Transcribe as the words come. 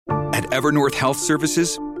At Evernorth Health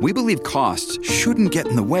Services, we believe costs shouldn't get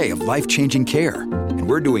in the way of life-changing care, and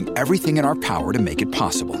we're doing everything in our power to make it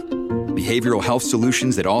possible. Behavioral health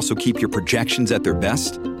solutions that also keep your projections at their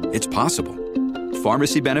best? It's possible.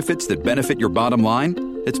 Pharmacy benefits that benefit your bottom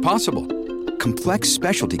line? It's possible. Complex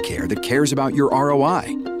specialty care that cares about your ROI?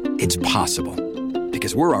 It's possible.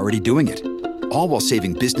 Because we're already doing it. All while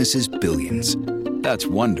saving businesses billions. That's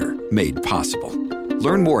Wonder made possible.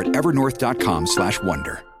 Learn more at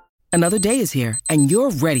evernorth.com/wonder. Another day is here, and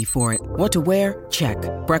you're ready for it. What to wear? Check.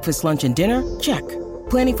 Breakfast, lunch, and dinner? Check.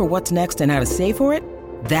 Planning for what's next and how to save for it?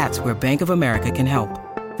 That's where Bank of America can help.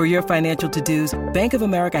 For your financial to-dos, Bank of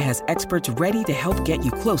America has experts ready to help get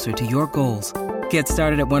you closer to your goals. Get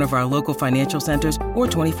started at one of our local financial centers or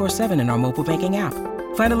 24/7 in our mobile banking app.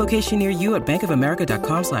 Find a location near you at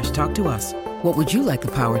bankofamerica.com/talktous. What would you like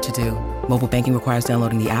the power to do? Mobile banking requires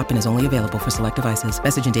downloading the app and is only available for select devices.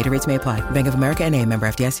 Message and data rates may apply. Bank of America N.A., member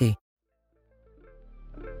FDIC.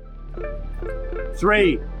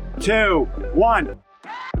 3, 2, 1.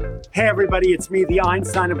 Hey everybody, it's me, the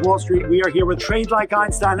Einstein of Wall Street. We are here with Trade Like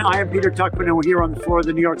Einstein. I am Peter Tuchman, and we're here on the floor of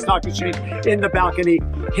the New York Stock Exchange in the balcony.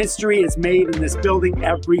 History is made in this building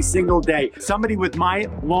every single day. Somebody with my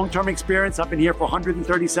long-term experience, I've been here for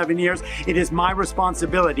 137 years. It is my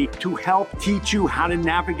responsibility to help teach you how to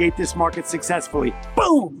navigate this market successfully.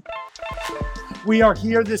 Boom! We are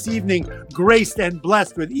here this evening, graced and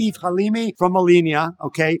blessed with Eve Halimi from Alinea,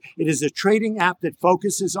 okay? It is a trading app that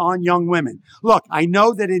focuses on young women. Look, I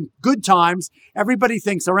know that in good times, everybody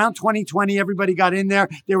thinks around 2020, everybody got in there.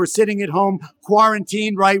 They were sitting at home,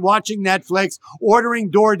 quarantined, right? Watching Netflix, ordering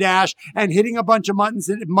DoorDash, and hitting a bunch of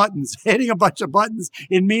hitting a bunch of buttons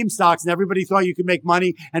in meme stocks. And everybody thought you could make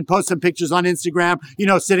money and post some pictures on Instagram,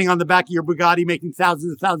 sitting on the back of your Bugatti, making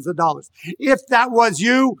thousands and thousands of dollars. If that was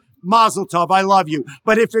you, Mazel tov, I love you.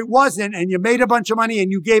 But if it wasn't, and you made a bunch of money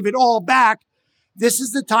and you gave it all back, this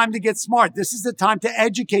is the time to get smart. This is the time to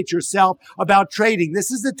educate yourself about trading.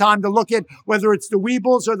 This is the time to look at whether it's the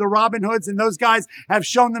Weebles or the Robin Hoods, and those guys have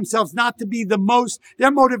shown themselves not to be their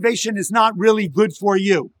motivation is not really good for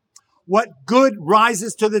you. What good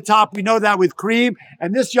rises to the top? We know that with cream,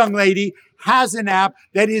 and this young lady has an app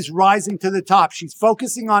that is rising to the top. She's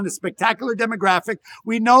focusing on a spectacular demographic.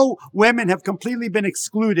 We know women have completely been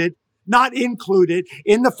excluded, not included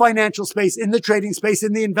in the financial space, in the trading space,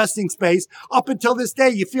 in the investing space. Up until this day,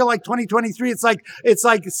 you feel like 2023, it's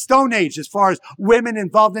like Stone Age as far as women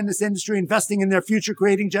involved in this industry, investing in their future,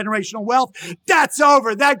 creating generational wealth. That's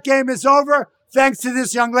over. That game is over. Thanks to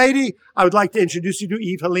this young lady, I would like to introduce you to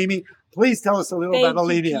Eve Halimi. Please tell us a little about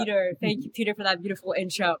Alinea. Thank you, Peter, for that beautiful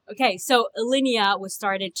intro. Okay, so Alinea was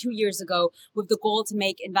started 2 years ago with the goal to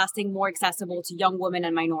make investing more accessible to young women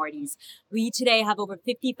and minorities. We today have over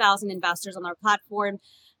 50,000 investors on our platform.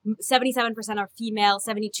 77% are female,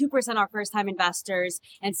 72% are first-time investors,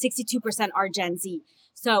 and 62% are Gen Z.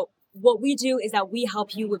 So what we do is that we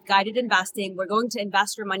help you with guided investing. We're going to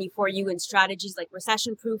invest your money for you in strategies like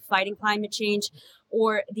recession-proof, fighting climate change,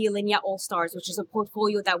 or the Alinea All-Stars, which is a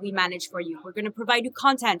portfolio that we manage for you. We're going to provide you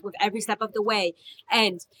content with every step of the way,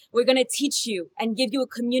 and we're going to teach you and give you a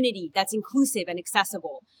community that's inclusive and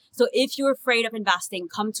accessible. So if you're afraid of investing,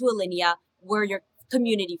 come to Alinea. We're your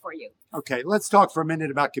community for you. Okay, let's talk for a minute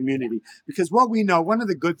about community, because what we know, one of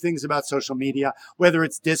the good things about social media, whether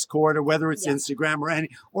it's Discord or whether it's Instagram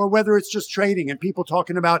or whether it's just trading and people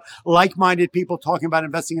talking about like-minded people talking about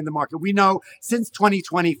investing in the market. We know since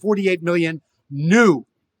 2020, 48 million new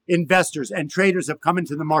investors and traders have come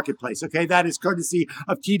into the marketplace. Okay, that is courtesy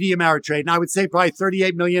of TD Ameritrade. And I would say probably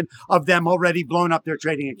 38 million of them already blown up their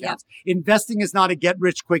trading accounts. Yep. Investing is not a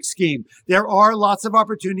get-rich-quick scheme. There are lots of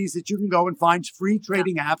opportunities that you can go and find free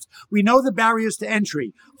trading apps. We know the barriers to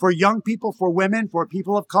entry for young people, for women, for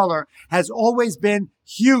people of color has always been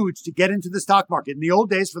huge to get into the stock market. In the old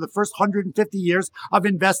days, for the first 150 years of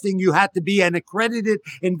investing, you had to be an accredited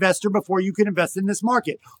investor before you could invest in this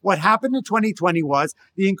market. What happened in 2020 was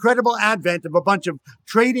the incredible advent of a bunch of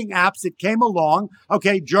trading apps that came along.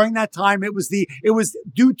 Okay, during that time, it was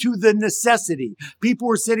due to the necessity. People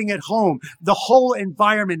were sitting at home. The whole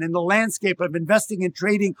environment and the landscape of investing and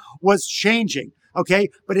trading was changing. Okay.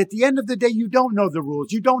 But at the end of the day, you don't know the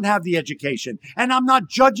rules. You don't have the education. And I'm not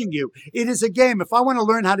judging you. It is a game. If I want to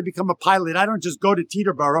learn how to become a pilot, I don't just go to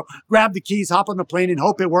Teterboro, grab the keys, hop on the plane and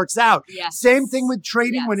hope it works out. Yes. Same thing with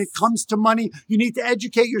trading. When it comes to money. You need to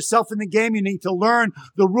educate yourself in the game. You need to learn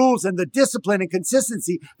the rules and the discipline and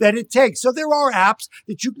consistency that it takes. So there are apps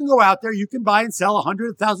that you can go out there. You can buy and sell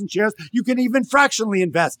 100,000 shares. You can even fractionally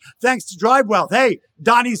invest. Thanks to Drive Wealth. Hey,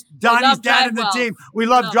 Donnie's dad and the DriveWell. team. We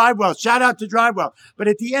love DriveWell. Shout out to DriveWell. But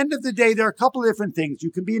at the end of the day, there are a couple of different things.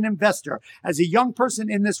 You can be an investor. As a young person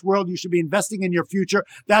in this world, you should be investing in your future.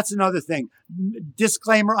 That's another thing.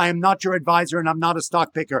 Disclaimer, I am not your advisor and I'm not a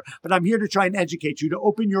stock picker, but I'm here to try and educate you, to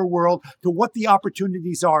open your world to what the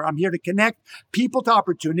opportunities are. I'm here to connect people to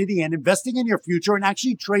opportunity and investing in your future and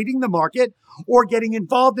actually trading the market or getting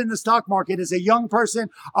involved in the stock market as a young person,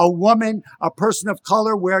 a woman, a person of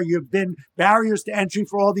color, where you've been barriers to entry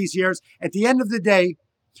for all these years. At the end of the day,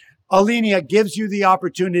 Alinea gives you the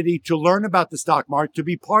opportunity to learn about the stock market, to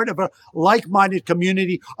be part of a like-minded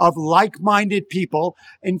community of like-minded people.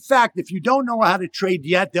 In fact, if you don't know how to trade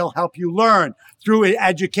yet, they'll help you learn through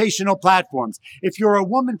educational platforms. If you're a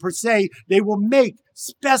woman per se, they will make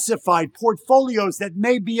specified portfolios that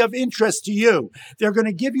may be of interest to you. They're going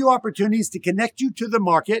to give you opportunities to connect you to the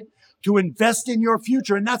market, to invest in your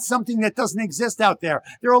future. And that's something that doesn't exist out there.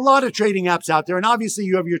 There are a lot of trading apps out there, and obviously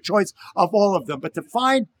you have your choice of all of them. But to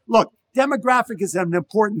find, look, demographic is an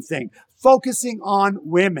important thing. Focusing on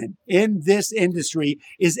women in this industry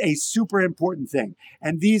is a super important thing.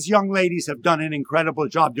 And these young ladies have done an incredible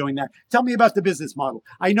job doing that. Tell me about the business model.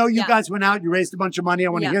 I know you guys went out, you raised a bunch of money. I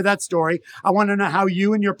want to hear that story. I want to know how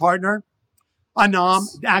you and your partner, Anam,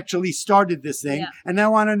 actually started this thing. And I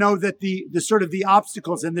want to know that the sort of the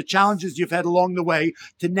obstacles and the challenges you've had along the way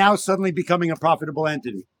to now suddenly becoming a profitable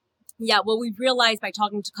entity. Yeah, what we've realized by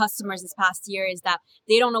talking to customers this past year is that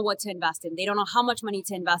they don't know what to invest in. They don't know how much money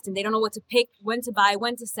to invest in. They don't know what to pick, when to buy,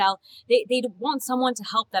 when to sell. They want someone to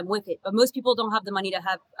help them with it. But most people don't have the money to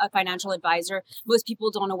have a financial advisor. Most people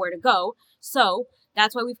don't know where to go. So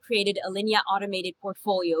that's why we've created Alinea Automated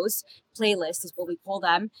Portfolios. Playlist is what we call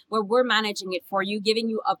them, where we're managing it for you, giving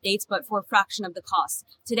you updates, but for a fraction of the cost.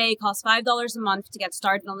 Today, it costs $5 a month to get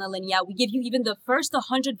started on Alinea. We give you even the first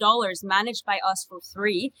 $100 managed by us for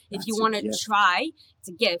free. If you want to try, it's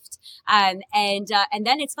a gift. And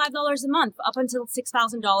then it's $5 a month up until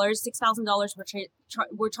 $6,000. $6,000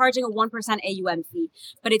 we're charging a 1% AUM fee,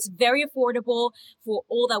 but it's very affordable for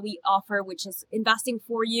all that we offer, which is investing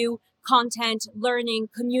for you, content, learning,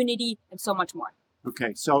 community, and so much more.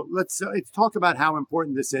 Okay, so let's talk about how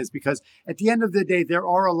important this is, because at the end of the day, there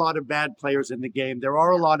are a lot of bad players in the game. There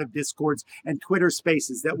are a lot of Discords and Twitter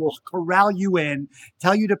spaces that will corral you in,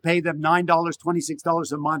 tell you to pay them $9,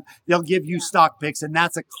 $26 a month. They'll give you stock picks, and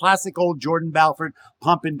that's a classic old Jordan Belfort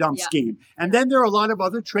pump and dump scheme. And then there are a lot of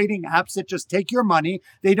other trading apps that just take your money.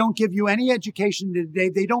 They don't give you any education today.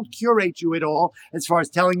 They don't curate you at all as far as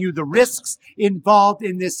telling you the risks involved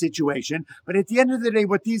in this situation. But at the end of the day,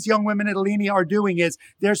 what these young women at Alinea are doing is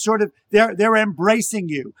they're embracing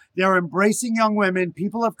you. They're embracing young women,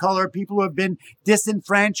 people of color, people who have been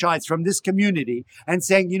disenfranchised from this community, and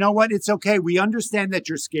saying, you know what, it's okay. We understand that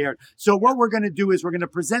you're scared. So what we're going to do is we're going to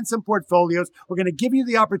present some portfolios. We're going to give you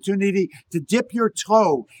the opportunity to dip your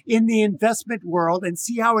toe in the investment world and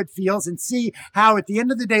see how it feels, and see how at the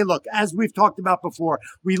end of the day, look, as we've talked about before,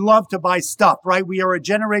 we love to buy stuff, right? We are a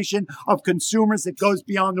generation of consumers that goes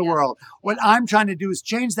beyond the world. What I'm trying to do is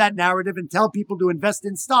change that narrative and tell people to invest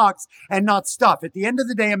in stocks and not stuff. At the end of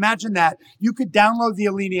the day, imagine that you could download the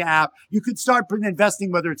Alinea app. You could start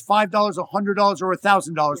investing, whether it's $5, $100, or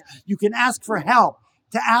 $1,000. You can ask for help,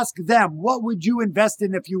 to ask them, what would you invest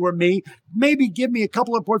in if you were me? Maybe give me a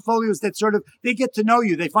couple of portfolios that sort of, they get to know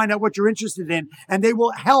you. They find out what you're interested in, and they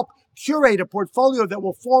will help curate a portfolio that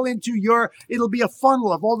will fall into it'll be a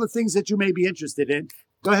funnel of all the things that you may be interested in.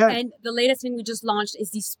 Go ahead. And the latest thing we just launched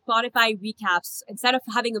is these Spotify recaps. Instead of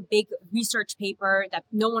having a big research paper that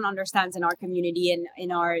no one understands in our community and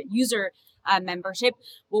in our user membership,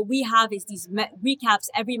 what we have is these recaps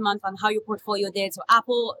every month on how your portfolio did. So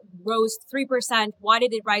Apple rose 3%. Why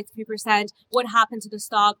did it rise 3%? What happened to the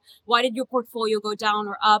stock? Why did your portfolio go down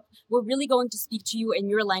or up? We're really going to speak to you in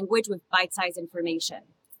your language with bite-sized information.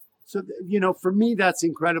 So, for me, that's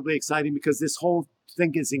incredibly exciting, because this whole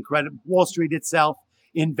thing is incredible. Wall Street itself,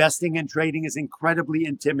 investing and trading, is incredibly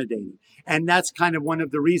intimidating. And that's kind of one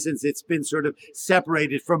of the reasons it's been sort of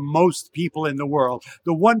separated from most people in the world.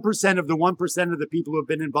 The 1% of the 1% of the people who have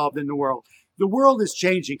been involved in the world. The world is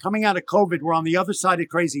changing. Coming out of COVID, we're on the other side of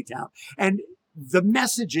crazy town. And the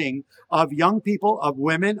messaging of young people, of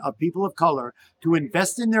women, of people of color, to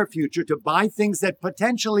invest in their future, to buy things that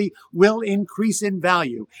potentially will increase in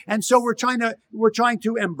value. And so we're trying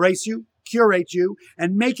to embrace you, curate you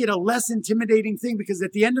and make it a less intimidating thing, because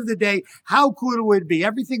at the end of the day, how cool would it be?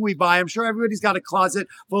 Everything we buy, I'm sure everybody's got a closet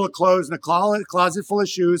full of clothes and a closet full of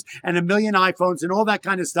shoes and a million iPhones and all that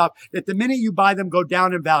kind of stuff, that the minute you buy them go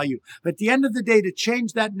down in value. But at the end of the day, to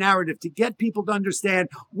change that narrative, to get people to understand,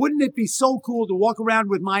 wouldn't it be so cool to walk around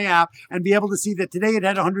with my app and be able to see that today it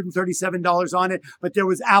had $137 on it, but there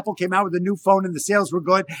was Apple came out with a new phone and the sales were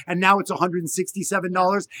good, and now it's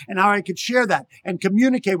 $167, and how I could share that and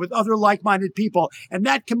communicate with other like-minded people. And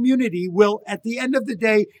that community will, at the end of the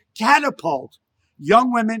day, catapult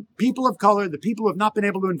young women, people of color, the people who have not been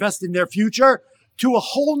able to invest in their future, to a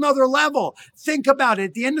whole nother level. Think about it.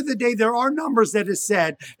 At the end of the day, there are numbers that have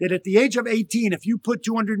said that at the age of 18, if you put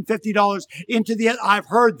 $250 into I've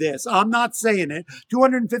heard this, I'm not saying it,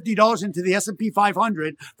 $250 into the S&P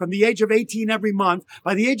 500 from the age of 18 every month,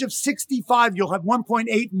 by the age of 65, you'll have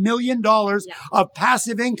 $1.8 million of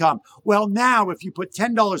passive income. Well, now if you put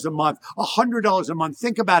 $10 a month, $100 a month,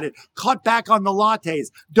 think about it. Cut back on the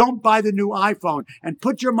lattes. Don't buy the new iPhone, and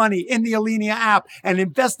put your money in the Alinea app and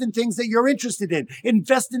invest in things that you're interested in.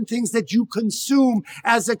 Invest in things that you consume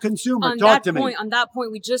as a consumer. On that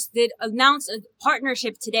point, we just did announce a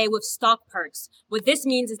partnership today with Stock Perks. What this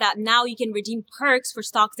means is that now you can redeem perks for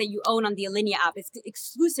stocks that you own on the Alinea app. It's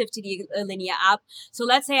exclusive to the Alinea app. So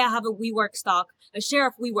let's say I have a WeWork stock, a share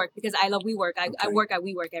of WeWork, because I love WeWork. I work at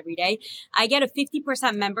WeWork every day. I get a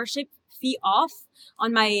 50% membership fee off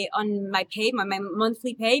on my pay, my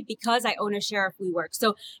monthly pay, because I own a share of WeWork.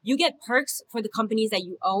 So you get perks for the companies that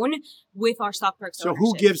you own with our Stock Perks. So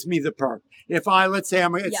who gives me the perk? If let's say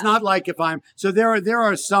it's not like if I'm, so there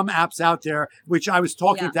are some apps out there, which I was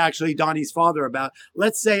talking to actually Donnie's father about.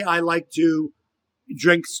 Let's say I like to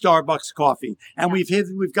drink Starbucks coffee, and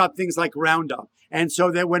we've got things like Roundup. And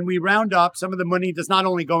so that when we round up, some of the money does not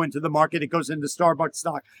only go into the market, it goes into Starbucks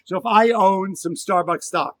stock. So if I own some Starbucks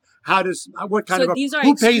stock,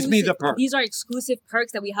 who pays me the perk? These are exclusive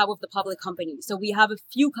perks that we have with the public companies. So we have a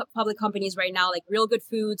few public companies right now, like Real Good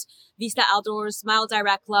Foods, Vista Outdoors, Smile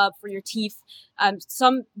Direct Club for your teeth.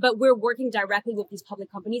 But we're working directly with these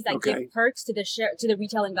public companies that give perks to the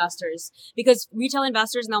retail investors, because retail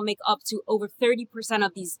investors now make up to over 30%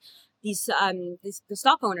 of the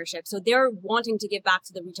stock ownership. So they're wanting to give back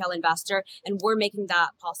to the retail investor, and we're making that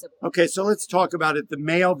possible. Okay, so let's talk about it. The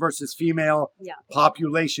male versus female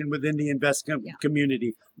population within the investment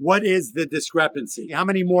community. What is the discrepancy? How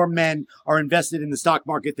many more men are invested in the stock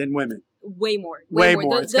market than women? Way more.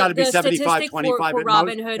 It's got to be 75, 25 for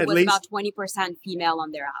Robinhood was about 20% female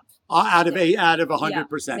on their app. Out of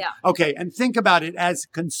 100%. Yeah. Okay. And think about it as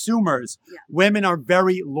consumers. Women are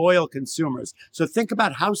very loyal consumers. So think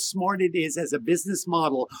about how smart it is as a business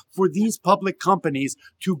model for these public companies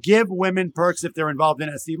to give women perks if they're involved in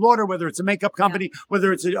Estee Lauder, whether it's a makeup company,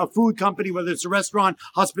 whether it's a food company, whether it's a restaurant,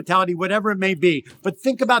 hospitality, whatever it may be. But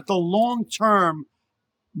think about the long-term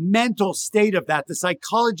mental state of that, the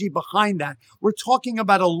psychology behind that. We're talking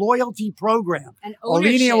about a loyalty program. And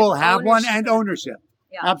ownership. Alinea will have one, and ownership.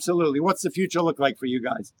 Yeah. Absolutely. What's the future look like for you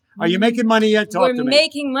guys? Are you making money yet? Talk to me. We're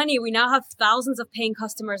making money. We now have thousands of paying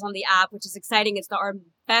customers on the app, which is exciting. It's our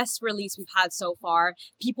best release we've had so far.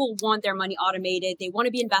 People want their money automated. They want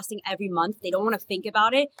to be investing every month. They don't want to think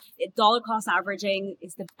about it. Dollar cost averaging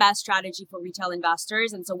is the best strategy for retail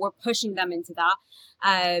investors. And so we're pushing them into that.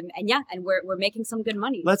 And we're making some good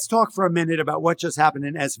money. Let's talk for a minute about what just happened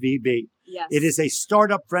in SVB. Yes. It is a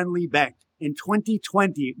startup friendly bank. In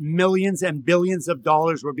 2020, millions and billions of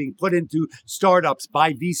dollars were being put into startups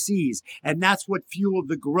by VCs. And that's what fueled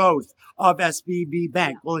the growth of SVB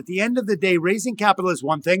Bank. Well, at the end of the day, raising capital is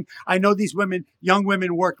one thing. I know these young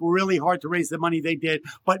women worked really hard to raise the money they did,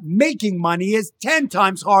 but making money is 10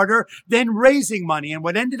 times harder than raising money. And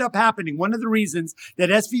what ended up happening, one of the reasons that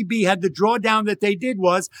SVB had the drawdown that they did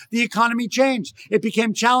was the economy changed. It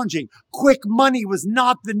became challenging. Quick money was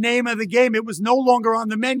not the name of the game. It was no longer on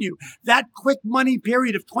the menu. That quick money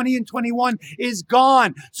period of 20 and 21 is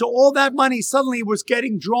gone. So all that money suddenly was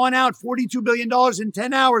getting drawn out. $42 billion in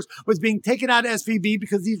 10 hours was being taken out of SVB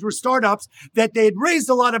because these were startups that they had raised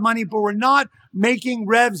a lot of money, but were not making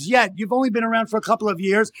revs yet. You've only been around for a couple of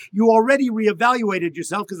years. You already reevaluated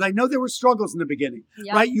yourself, because I know there were struggles in the beginning,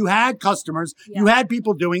 right? You had customers, you had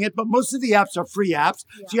people doing it, but most of the apps are free apps.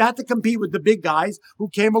 So you have to compete with the big guys who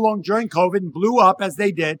came along during COVID and blew up as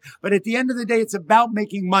they did. But at the end of the day, it's about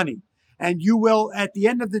making money. And you will, at the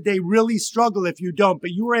end of the day, really struggle if you don't.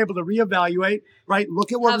 But you were able to reevaluate, right?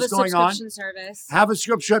 Look at what was going on. Have a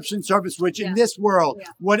subscription service, which in this world,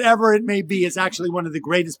 whatever it may be, is actually one of the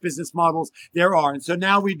greatest business models there are. And so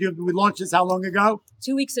now we launched this how long ago?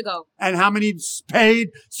 2 weeks ago. And how many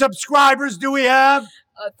paid subscribers do we have?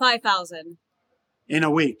 5,000. In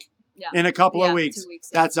a week. in a couple of 2 weeks. weeks.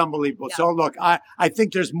 That's unbelievable. Yeah. So look, I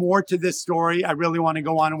think there's more to this story. I really want to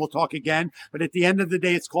go on and we'll talk again. But at the end of the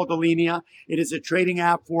day, it's called Alinea. It is a trading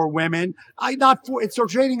app for women. It's a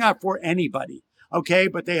trading app for anybody. Okay,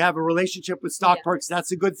 but they have a relationship with Stock Perks.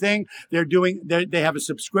 That's a good thing. They have a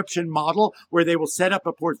subscription model where they will set up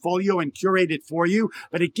a portfolio and curate it for you.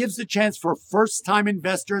 But it gives the chance for first-time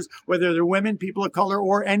investors, whether they're women, people of color,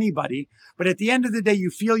 or anybody. But at the end of the day, you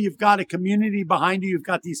feel you've got a community behind you. You've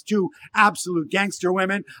got these two absolute gangster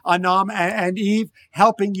women, Anam and Eve,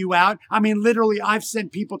 helping you out. I mean, literally, I've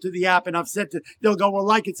sent people to the app and I've said they'll go, well,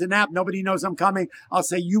 like it's an app. Nobody knows I'm coming. I'll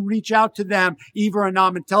say, you reach out to them, Eve or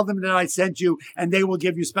Anam, and tell them that I sent you, and they will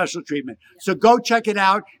give you special treatment. So go check it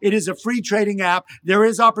out. It is a free trading app. There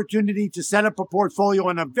is opportunity to set up a portfolio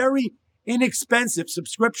on a very inexpensive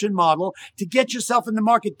subscription model to get yourself in the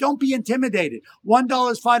market. Don't be intimidated. $1,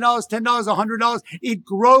 $5, $10, $100. It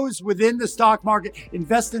grows within the stock market.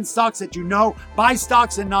 Invest in stocks that you know. Buy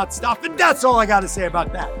stocks and not stuff. And that's all I got to say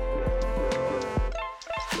about that.